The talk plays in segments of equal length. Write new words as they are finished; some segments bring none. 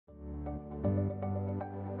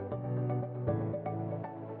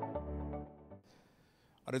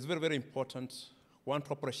And it's very, very important, one,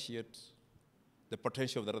 to appreciate the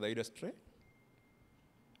potential of the leather industry,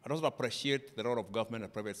 and also appreciate the role of government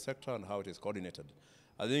and private sector and how it is coordinated.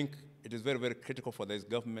 I think it is very, very critical for this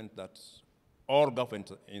government that all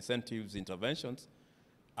government incentives, interventions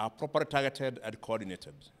are properly targeted and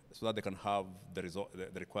coordinated so that they can have the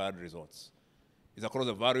required results. It's across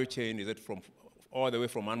the value chain, is it from all the way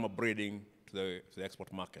from animal breeding to the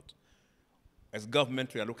export market. As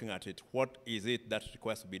government, we are looking at it, what is it that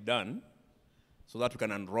requires to be done so that we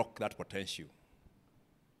can unlock that potential?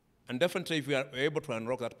 And definitely, if we are able to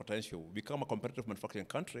unlock that potential, become a competitive manufacturing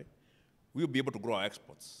country, we will be able to grow our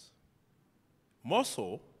exports. More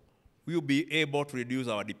so, we will be able to reduce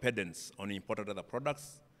our dependence on imported other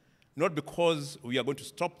products, not because we are going to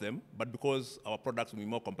stop them, but because our products will be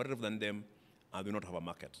more competitive than them and will not have a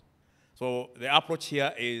market. So the approach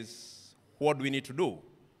here is, what do we need to do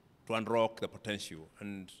to unlock the potential?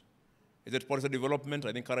 And is it policy development?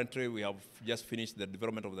 I think currently we have just finished the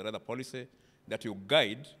development of the leather policy that will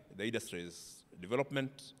guide the industry's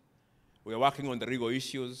development. We are working on the legal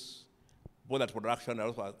issues, both at production and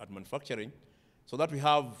also at manufacturing, so that we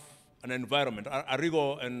have an environment, a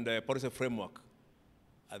legal and policy framework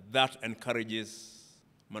that encourages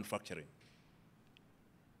manufacturing.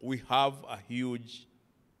 We have a huge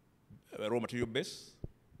raw material base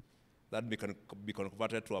that can be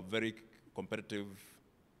converted to a very competitive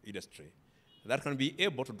industry that can be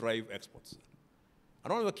able to drive exports.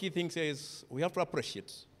 And one of the key things is we have to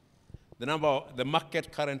appreciate the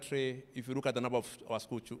market currently. If you look at the number of our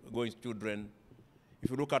school-going children, if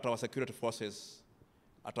you look at our security forces,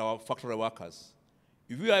 at our factory workers,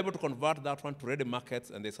 if we are able to convert that one to ready markets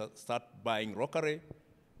and they start buying locally,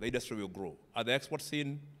 the industry will grow. At the export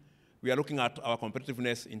scene, we are looking at our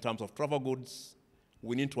competitiveness in terms of travel goods.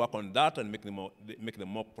 We need to work on that and make them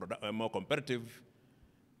more competitive,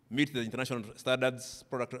 meet the international standards,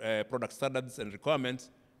 product standards and requirements,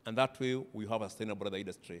 and that way we have a sustainable leather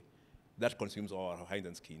industry that consumes all our hinds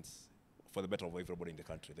and skins for the better of everybody in the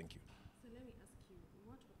country. Thank you. So let me ask you,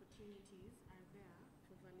 what opportunities are there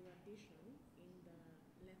for value addition in the leather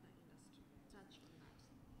industry? Touch on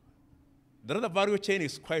that. The leather value chain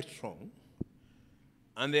is quite strong,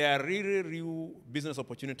 and there are really real business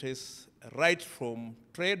opportunities right from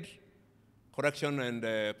trade, correction and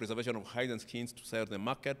preservation of hides and skins to sell the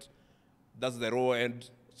market. That's the raw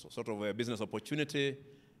end, sort of a business opportunity.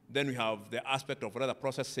 Then we have the aspect of leather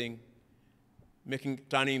processing,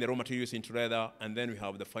 turning the raw materials into leather, and then we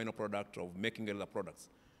have the final product of making leather products.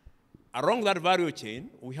 Along that value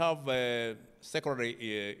chain, we have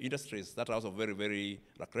secondary industries that are also very, very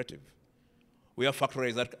lucrative. We have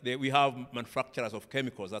factories we have manufacturers of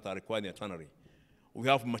chemicals that are required in the tannery. We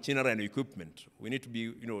have machinery and equipment. We need to be,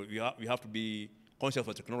 we have to be conscious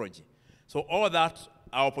of technology. So all that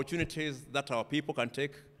are opportunities that our people can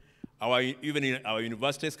take, even our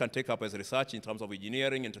universities can take up as research in terms of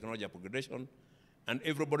engineering and technology upgradation, and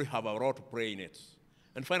everybody have a role to play in it.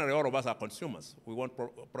 And finally, all of us are consumers. We want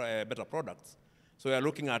better products. So we are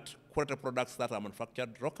looking at quality products that are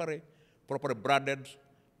manufactured locally, properly branded,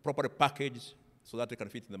 properly packaged, so that they can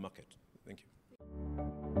fit in the market. Thank you.